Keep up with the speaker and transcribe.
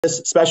This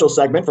special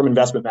segment from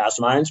Investment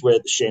Masterminds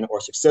with Shana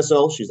Orczyk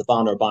Sissel. She's the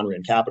founder of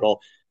Banríon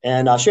Capital.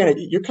 And Shana,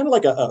 you're kind of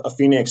like a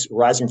phoenix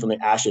rising from the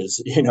ashes.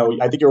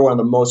 I think you're one of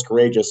the most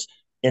courageous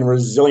and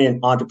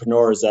resilient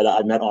entrepreneurs that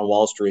I've met on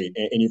Wall Street,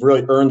 and you've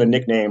really earned the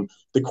nickname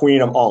the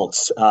Queen of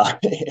Alts.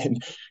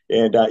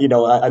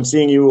 I'm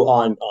seeing you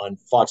on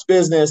Fox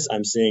Business.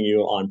 I'm seeing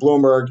you on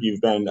Bloomberg. You've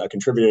been a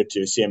contributor to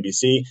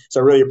CNBC. So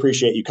I really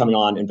appreciate you coming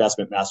on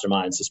Investment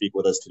Masterminds to speak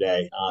with us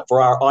today.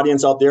 For our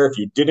audience out there, if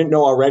you didn't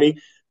know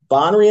already,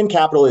 Banríon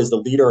Capital is the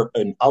leader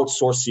in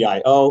outsourced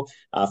CIO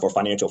for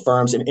financial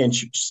firms. And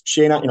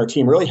Shana and her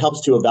team really helps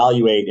to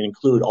evaluate and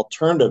include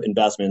alternative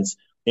investments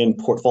in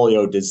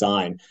portfolio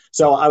design.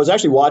 So I was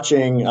actually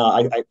watching,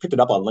 I picked it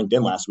up on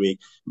LinkedIn last week,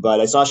 but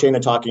I saw Shana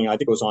talking, I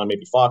think it was on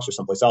maybe Fox or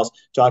someplace else,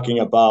 talking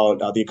about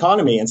the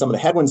economy and some of the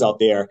headwinds out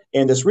there.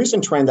 And this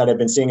recent trend that I've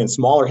been seeing in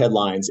smaller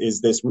headlines is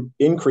this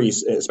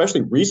increase,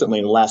 especially recently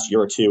in the last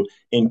year or two,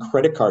 in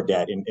credit card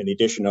debt in the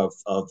addition of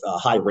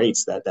high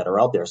rates that are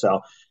out there.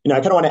 So, I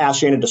kind of want to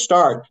ask Shana to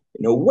start,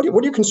 what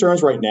are your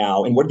concerns right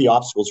now, and what are the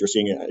obstacles you're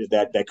seeing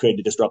that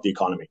could disrupt the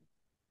economy?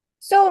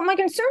 So my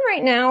concern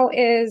right now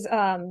is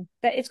that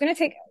it's going to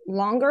take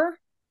longer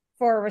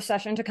for a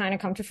recession to kind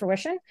of come to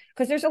fruition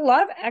because there's a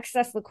lot of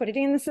excess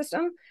liquidity in the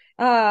system.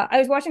 I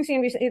was watching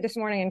CNBC this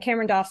morning, and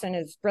Cameron Dawson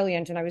is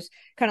brilliant, and I was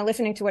kind of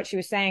listening to what she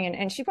was saying,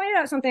 and she pointed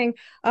out something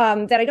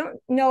that I don't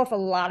know if a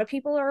lot of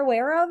people are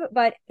aware of,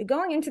 but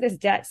going into this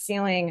debt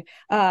ceiling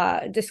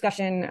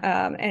discussion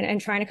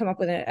and trying to come up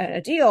with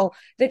a deal,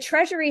 the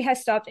Treasury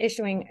has stopped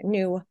issuing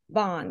new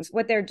bonds.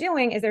 What they're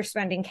doing is they're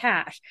spending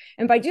cash,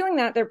 and by doing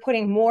that, they're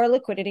putting more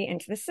liquidity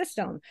into the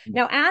system.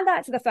 Now, add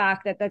that to the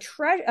fact that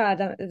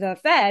the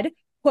Fed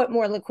put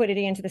more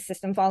liquidity into the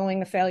system following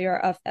the failure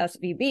of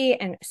SVB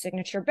and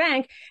Signature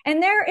Bank.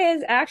 And there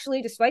is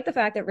actually, despite the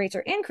fact that rates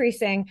are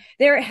increasing,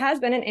 there has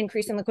been an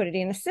increase in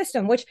liquidity in the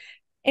system, which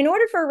in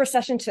order for a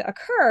recession to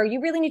occur,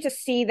 you really need to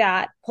see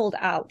that pulled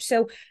out.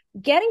 So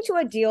getting to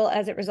a deal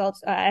as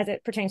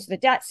it pertains to the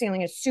debt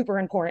ceiling is super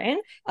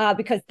important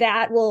because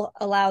that will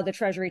allow the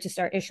Treasury to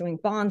start issuing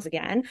bonds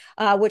again,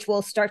 which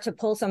will start to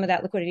pull some of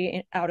that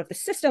liquidity out of the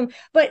system.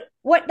 But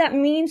what that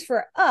means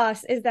for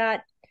us is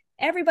that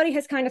everybody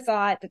has kind of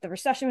thought that the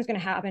recession was going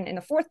to happen in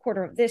the fourth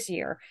quarter of this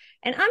year.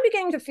 And I'm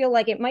beginning to feel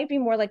like it might be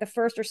more like the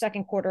first or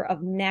second quarter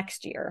of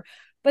next year.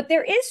 But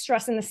there is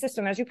stress in the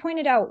system, as you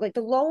pointed out, like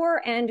the lower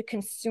end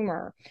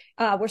consumer.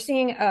 We're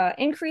seeing an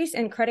increase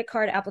in credit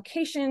card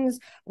applications.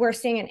 We're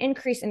seeing an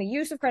increase in the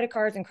use of credit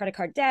cards and credit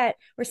card debt.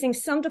 We're seeing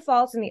some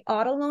defaults in the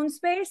auto loan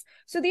space.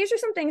 So these are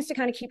some things to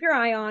kind of keep your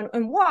eye on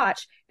and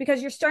watch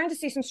because you're starting to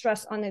see some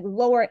stress on the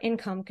lower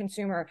income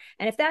consumer.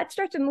 And if that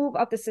starts to move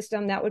up the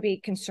system, that would be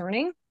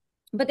concerning.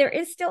 But there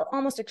is still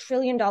almost $1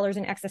 trillion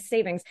in excess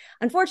savings.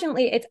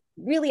 Unfortunately, it's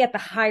really at the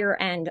higher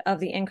end of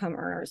the income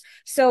earners.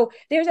 So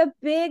there's a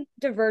big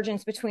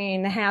divergence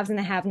between the haves and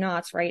the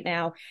have-nots right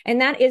now. And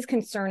that is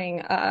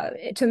concerning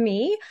to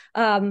me.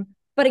 But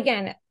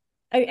again,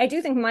 I do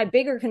think my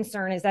bigger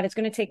concern is that it's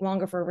going to take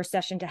longer for a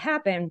recession to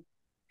happen.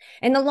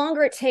 And the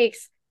longer it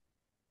takes,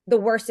 the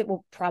worse it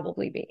will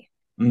probably be.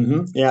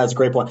 Yeah, it's a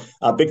great point.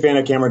 Big fan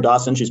of Cameron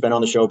Dawson. She's been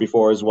on the show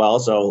before as well,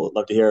 so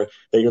love to hear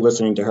that you're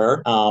listening to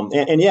her.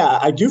 And yeah,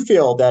 I do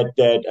feel that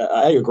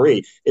I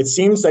agree. It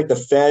seems like the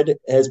Fed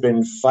has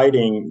been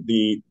fighting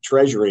the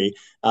Treasury,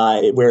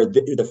 where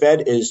the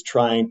Fed is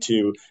trying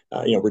to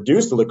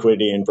reduce the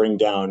liquidity and bring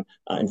down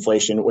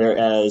inflation,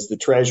 whereas the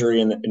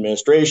Treasury and the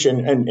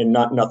administration, and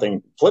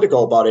nothing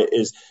political about it,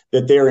 is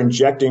that they're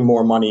injecting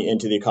more money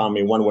into the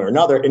economy one way or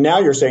another. And now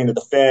you're saying that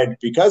the Fed,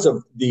 because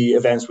of the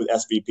events with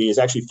SVP, is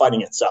actually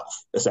fighting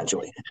itself,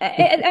 essentially.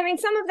 I mean,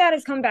 some of that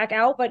has come back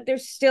out, but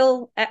there's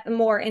still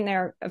more in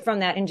there from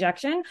that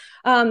injection.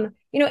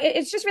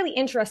 It's just really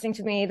interesting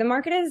to me. The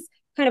market is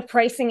kind of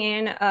pricing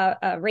in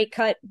a rate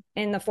cut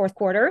in the fourth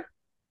quarter.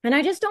 And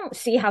I just don't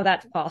see how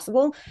that's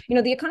possible.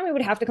 The economy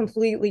would have to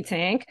completely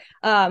tank,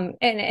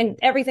 and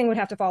everything would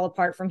have to fall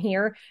apart from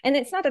here. And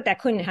it's not that that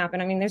couldn't happen.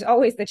 I mean, there's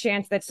always the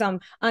chance that some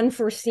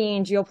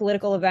unforeseen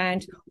geopolitical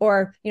event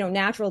or,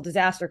 natural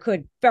disaster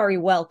could very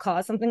well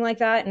cause something like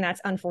that. And that's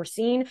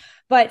unforeseen.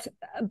 But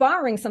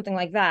barring something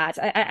like that,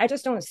 I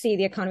just don't see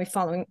the economy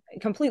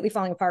completely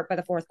falling apart by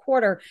the fourth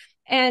quarter.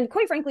 And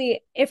quite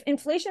frankly, if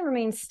inflation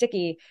remains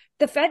sticky,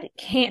 the Fed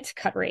can't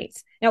cut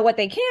rates. Now, what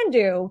they can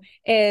do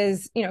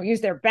is,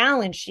 use their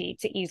balance sheet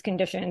to ease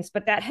conditions,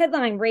 but that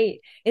headline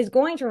rate is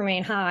going to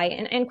remain high.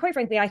 And quite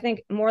frankly, I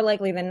think more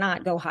likely than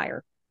not go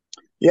higher.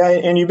 Yeah,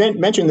 and you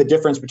mentioned the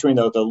difference between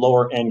the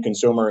lower end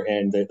consumer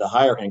and the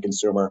higher end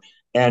consumer.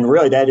 And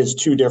really, that is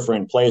two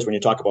different plays when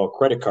you talk about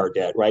credit card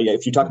debt, right?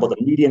 If you talk about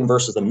the median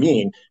versus the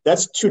mean,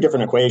 that's two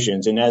different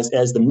equations. And as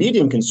the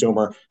median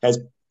consumer has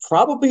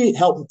probably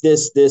helped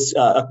this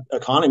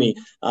economy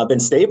been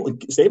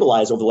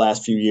stabilized over the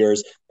last few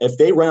years. If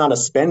they run out of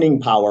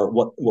spending power,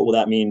 what will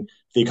that mean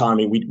the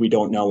economy, we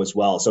don't know as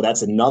well. So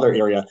that's another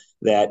area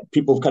that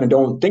people kind of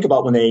don't think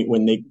about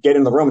when they get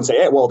in the room and say,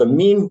 hey, well, the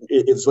mean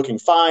is looking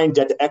fine,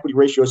 debt to equity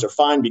ratios are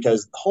fine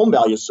because home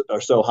values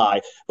are so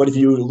high. But if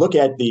you look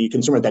at the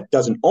consumer that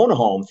doesn't own a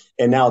home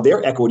and now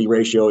their equity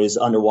ratio is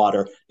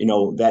underwater,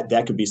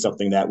 that could be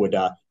something that would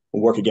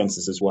work against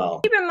us as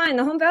well. Keep in mind,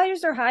 the home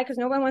values are high because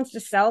no one wants to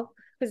sell,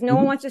 because no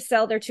one wants to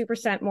sell their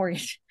 2%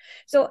 mortgage.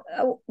 So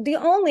the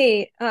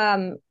only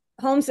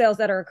home sales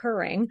that are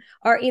occurring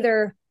are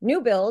either new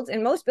builds,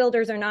 and most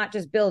builders are not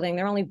just building,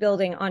 they're only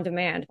building on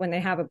demand when they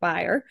have a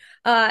buyer.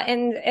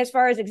 And as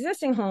far as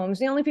existing homes,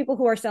 the only people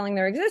who are selling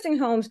their existing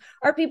homes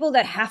are people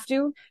that have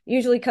to,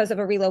 usually because of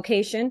a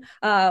relocation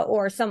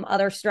or some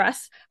other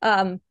stress,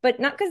 but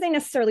not because they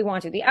necessarily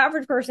want to. The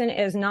average person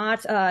is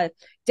not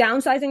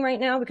downsizing right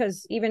now,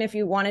 because even if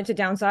you wanted to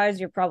downsize,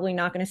 you're probably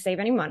not going to save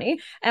any money,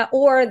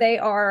 or they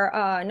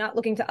are not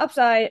looking to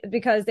upside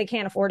because they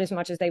can't afford as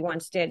much as they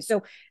once did.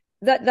 So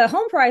the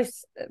home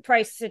price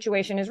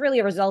situation is really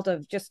a result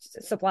of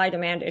just supply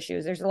demand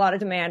issues. There's a lot of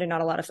demand and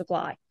not a lot of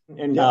supply.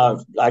 And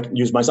I can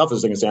use myself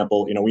as an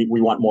example. We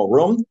want more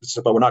room,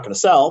 but we're not going to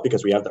sell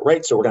because we have the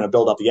rate. So we're going to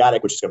build up the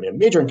attic, which is going to be a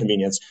major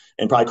inconvenience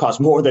and probably cost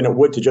more than it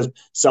would to just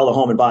sell a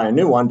home and buy a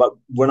new one. But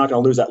we're not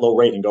going to lose that low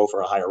rate and go for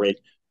a higher rate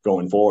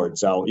going forward.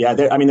 So yeah,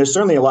 there's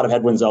certainly a lot of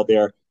headwinds out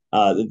there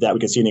that we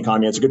can see in the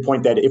economy. It's a good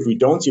point that if we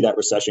don't see that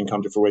recession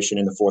come to fruition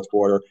in the fourth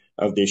quarter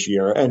of this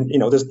year, and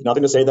there's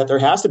nothing to say that there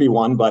has to be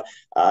one, but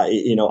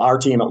our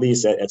team, at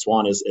least at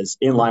Swan, is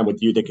in line with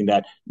you, thinking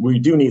that we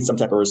do need some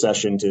type of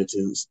recession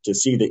to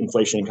see the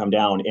inflation come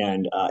down.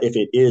 And if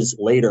it is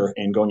later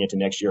and going into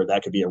next year,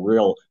 that could be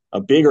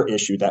a bigger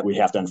issue that we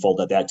have to unfold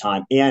at that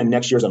time. And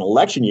next year is an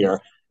election year.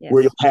 Yes.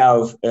 Where you'll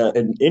have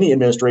any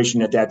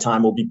administration at that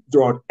time will be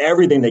throwing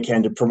everything they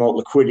can to promote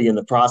liquidity in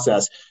the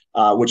process,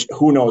 which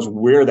who knows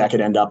where that could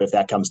end up if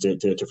that comes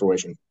to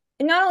fruition.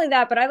 And not only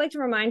that, but I like to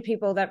remind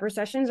people that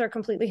recessions are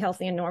completely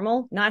healthy and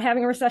normal. Not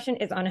having a recession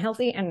is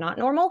unhealthy and not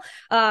normal.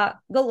 The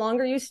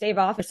longer you stave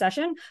off a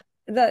recession,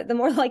 the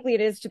more likely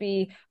it is to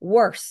be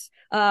worse.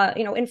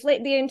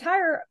 The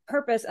entire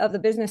purpose of the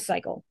business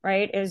cycle,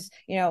 right, is,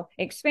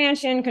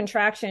 expansion,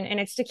 contraction,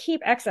 and it's to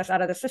keep excess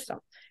out of the system,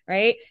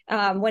 right?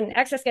 When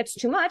excess gets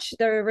too much,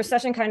 the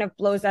recession kind of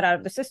blows that out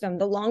of the system.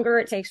 The longer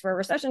it takes for a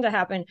recession to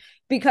happen,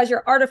 because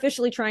you're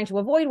artificially trying to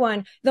avoid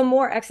one, the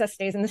more excess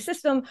stays in the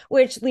system,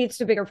 which leads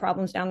to bigger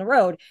problems down the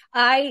road.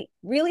 I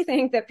really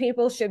think that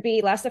people should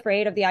be less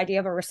afraid of the idea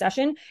of a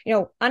recession.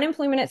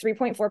 Unemployment at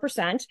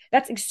 3.4%,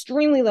 that's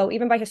extremely low,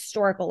 even by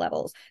historical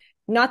levels.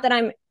 Not that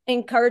I'm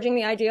encouraging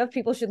the idea of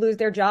people should lose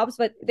their jobs,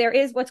 but there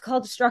is what's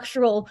called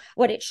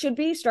what it should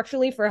be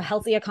structurally for a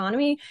healthy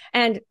economy.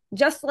 And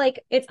just like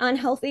it's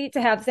unhealthy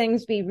to have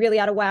things be really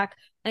out of whack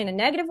in a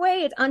negative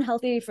way, it's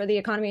unhealthy for the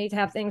economy to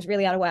have things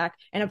really out of whack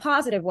in a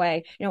positive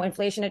way.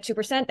 Inflation at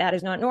 2%, that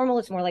is not normal.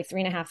 It's more like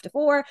 3.5 to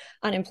 4.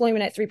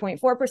 Unemployment at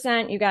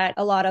 3.4%. You got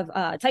a lot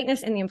of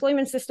tightness in the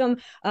employment system,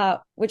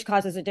 which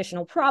causes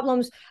additional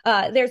problems.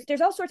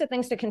 There's all sorts of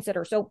things to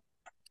consider. So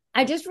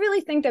I just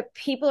really think that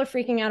people are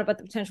freaking out about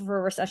the potential for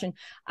a recession.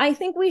 I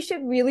think we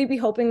should really be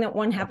hoping that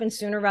one happens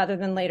sooner rather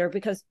than later,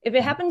 because if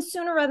it happens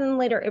sooner rather than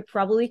later, it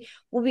probably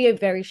will be a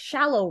very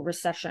shallow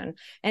recession.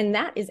 And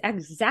that is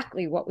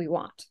exactly what we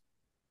want.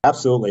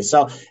 Absolutely.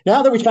 So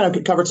now that we've kind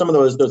of covered some of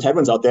those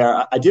headwinds out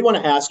there, I did want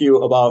to ask you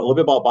a little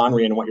bit about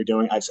Banríon and what you're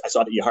doing. I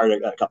saw that you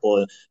hired a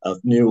couple of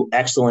new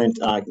excellent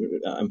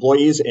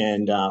employees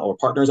or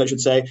partners, I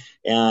should say.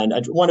 And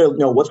I want to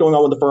know what's going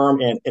on with the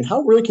firm and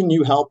how really can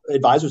you help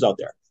advisors out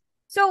there?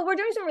 So we're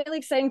doing some really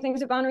exciting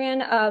things at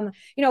Banríon.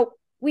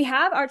 We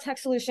have our tech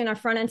solution, our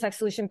front-end tech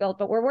solution built,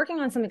 but we're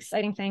working on some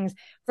exciting things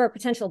for a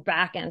potential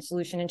back-end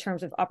solution in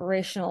terms of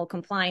operational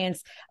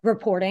compliance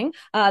reporting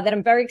that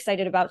I'm very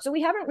excited about. So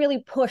we haven't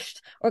really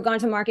pushed or gone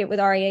to market with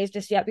RIAs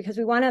just yet, because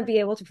we want to be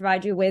able to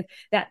provide you with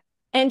that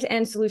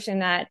end-to-end solution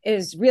that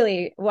is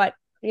really what,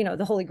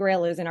 the holy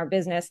grail is in our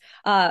business.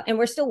 And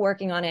we're still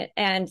working on it.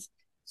 And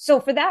so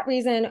for that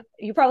reason,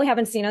 you probably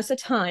haven't seen us a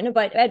ton,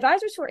 but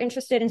advisors who are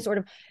interested in sort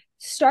of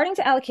starting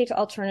to allocate to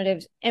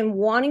alternatives and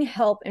wanting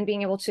help and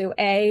being able to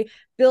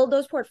build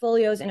those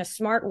portfolios in a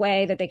smart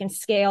way that they can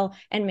scale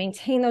and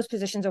maintain those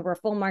positions over a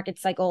full market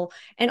cycle,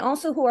 and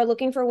also who are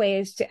looking for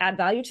ways to add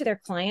value to their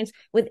clients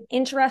with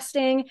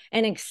interesting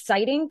and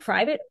exciting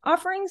private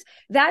offerings.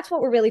 That's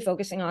what we're really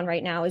focusing on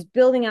right now, is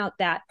building out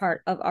that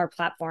part of our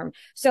platform.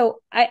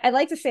 So I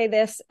like to say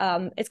this,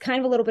 it's kind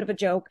of a little bit of a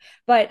joke,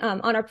 but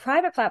on our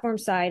private platform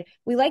side,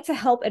 we like to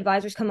help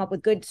advisors come up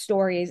with good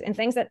stories and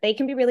things that they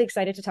can be really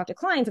excited to talk to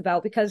clients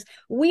about, because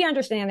we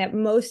understand that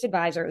most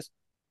advisors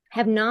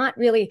have not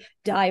really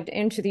dived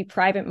into the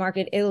private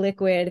market,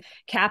 illiquid,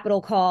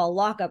 capital call,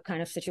 lockup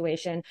kind of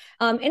situation.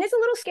 And it's a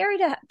little scary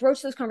to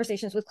broach those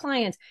conversations with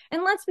clients.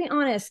 And let's be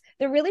honest,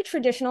 the really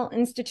traditional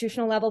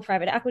institutional level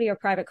private equity or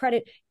private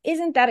credit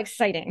isn't that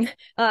exciting.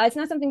 It's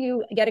not something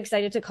you get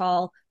excited to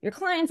call your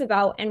clients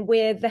about. And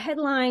with the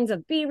headlines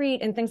of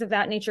B-REIT and things of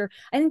that nature,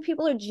 I think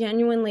people are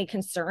genuinely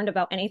concerned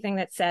about anything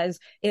that says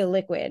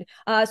illiquid.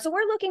 So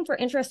we're looking for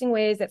interesting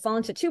ways that fall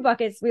into two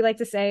buckets. We like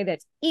to say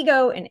that's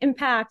ego and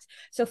impact.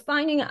 So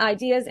finding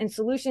ideas and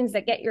solutions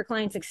that get your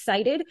clients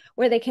excited,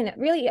 where they can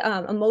really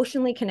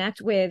emotionally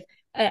connect with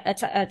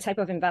a type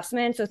of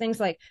investment. So things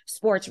like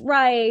sports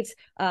rights,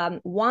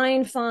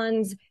 wine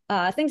funds,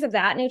 things of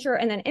that nature.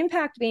 And then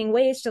impact being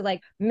ways to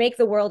like make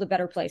the world a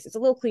better place. It's a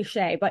little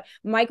cliche, but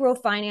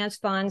microfinance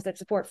funds that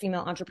support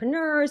female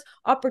entrepreneurs,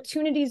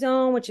 opportunity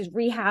zone, which is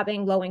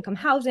rehabbing low income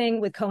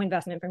housing with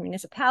co-investment from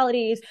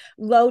municipalities,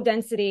 low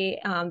density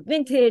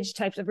vintage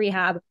types of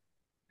rehab,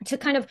 to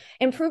kind of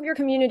improve your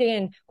community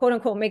and quote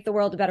unquote make the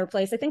world a better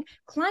place. I think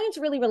clients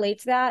really relate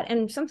to that.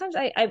 And sometimes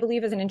I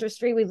believe as an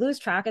industry, we lose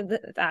track of the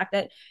fact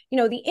that,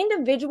 the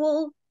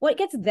individual, what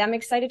gets them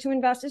excited to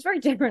invest is very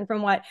different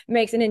from what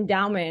makes an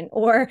endowment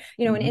or,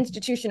 an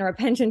institution or a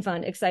pension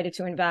fund excited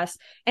to invest.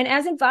 And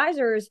as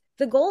advisors,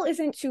 the goal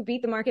isn't to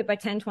beat the market by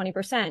 10,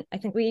 20%. I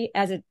think we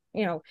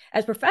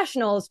as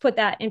professionals put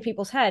that in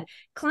people's head.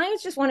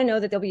 Clients just want to know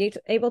that they'll be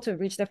able to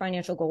reach their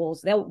financial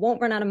goals. They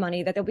won't run out of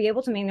money, that they'll be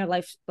able to maintain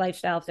their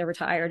lifestyle if they're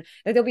retired,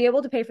 that they'll be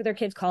able to pay for their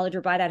kids' college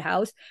or buy that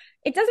house.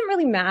 It doesn't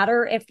really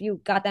matter if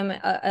you got them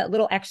a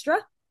little extra.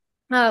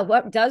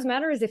 What does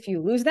matter is if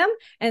you lose them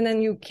and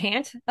then you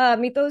can't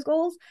meet those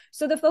goals.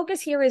 So the focus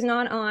here is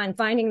not on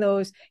finding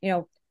those,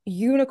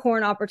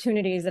 unicorn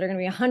opportunities that are going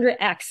to be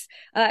 100x.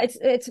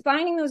 It's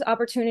finding those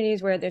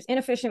opportunities where there's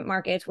inefficient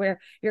markets, where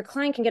your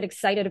client can get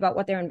excited about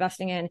what they're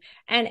investing in.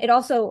 And it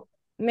also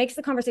makes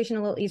the conversation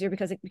a little easier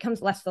because it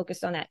becomes less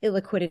focused on that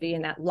illiquidity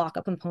and that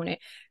lockup component.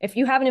 If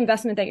you have an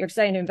investment that you're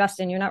excited to invest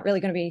in, you're not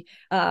really going to be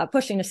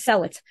pushing to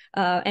sell it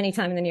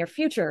anytime in the near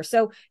future.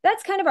 So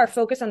that's kind of our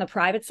focus on the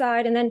private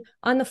side. And then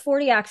on the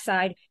 40 Act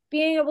side,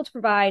 being able to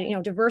provide,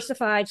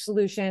 diversified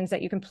solutions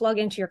that you can plug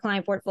into your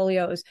client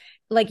portfolios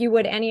like you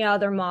would any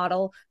other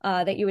model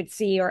that you would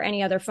see, or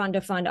any other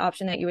fund-to-fund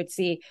option that you would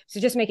see. So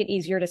just make it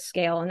easier to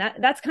scale. And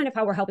that's kind of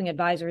how we're helping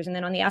advisors. And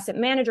then on the asset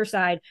manager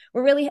side,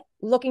 we're really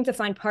looking to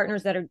find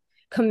partners that are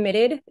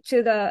committed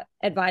to the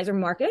advisor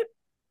market,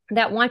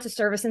 that want to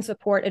service and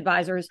support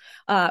advisors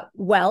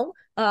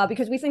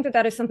because we think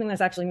that is something that's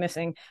actually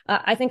missing.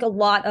 I think a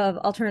lot of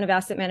alternative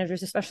asset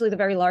managers, especially the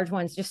very large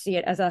ones, just see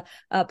it as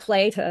a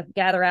play to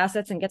gather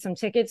assets and get some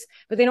tickets,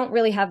 but they don't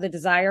really have the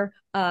desire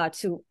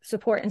to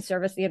support and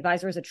service the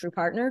advisor as a true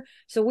partner.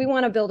 So we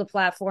want to build a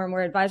platform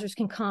where advisors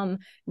can come,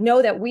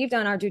 know that we've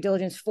done our due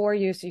diligence for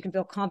you, so you can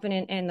feel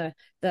confident in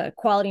the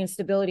quality and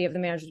stability of the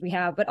managers we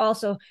have, but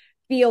also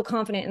feel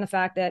confident in the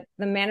fact that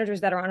the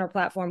managers that are on our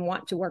platform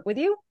want to work with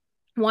you,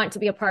 want to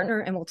be a partner,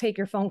 and will take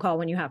your phone call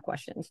when you have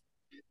questions.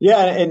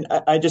 Yeah, and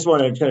I just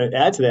want to kind of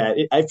add to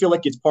that. I feel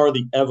like it's part of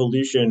the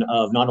evolution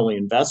of not only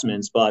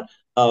investments, but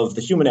of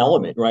the human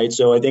element, right?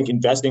 So I think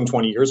investing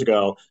 20 years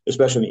ago,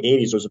 especially in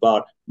the 80s, was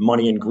about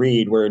money and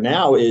greed, where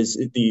now is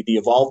the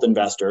evolved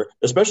investor,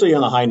 especially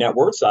on the high net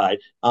worth side,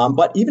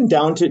 but even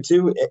down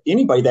to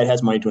anybody that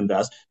has money to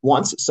invest,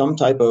 wants some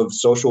type of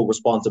social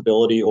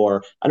responsibility,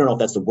 or I don't know if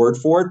that's the word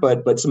for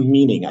it, but some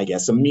meaning, I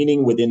guess, some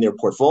meaning within their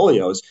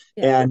portfolios.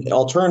 Yeah. And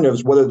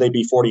alternatives, whether they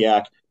be 40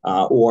 Act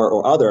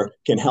or other,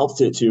 can help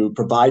to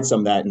provide some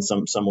of that in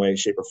some way,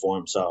 shape, or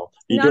form. So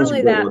not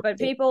only that, but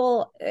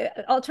people,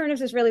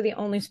 alternatives is really the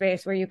only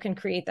space where you can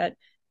create that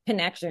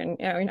connection.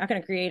 You're not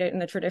going to create it in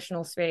the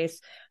traditional space.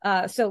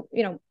 So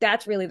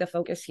that's really the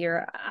focus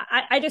here.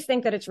 I just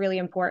think that it's really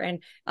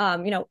important.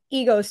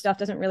 Ego stuff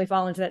doesn't really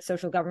fall into that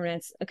social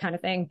governance kind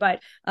of thing.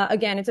 But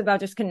again, it's about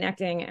just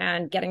connecting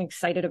and getting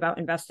excited about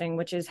investing,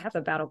 which is half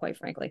the battle, quite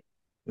frankly.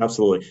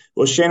 Absolutely.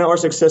 Well, Shana,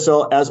 Orczyk,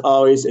 Sissel, as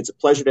always, it's a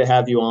pleasure to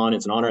have you on.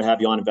 It's an honor to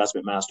have you on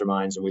Investment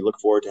Masterminds, and we look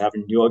forward to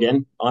having you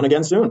on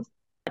again soon.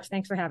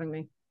 Thanks for having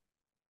me.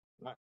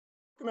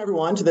 Welcome,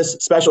 everyone, to this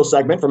special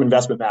segment from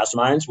Investment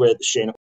Masterminds with Shana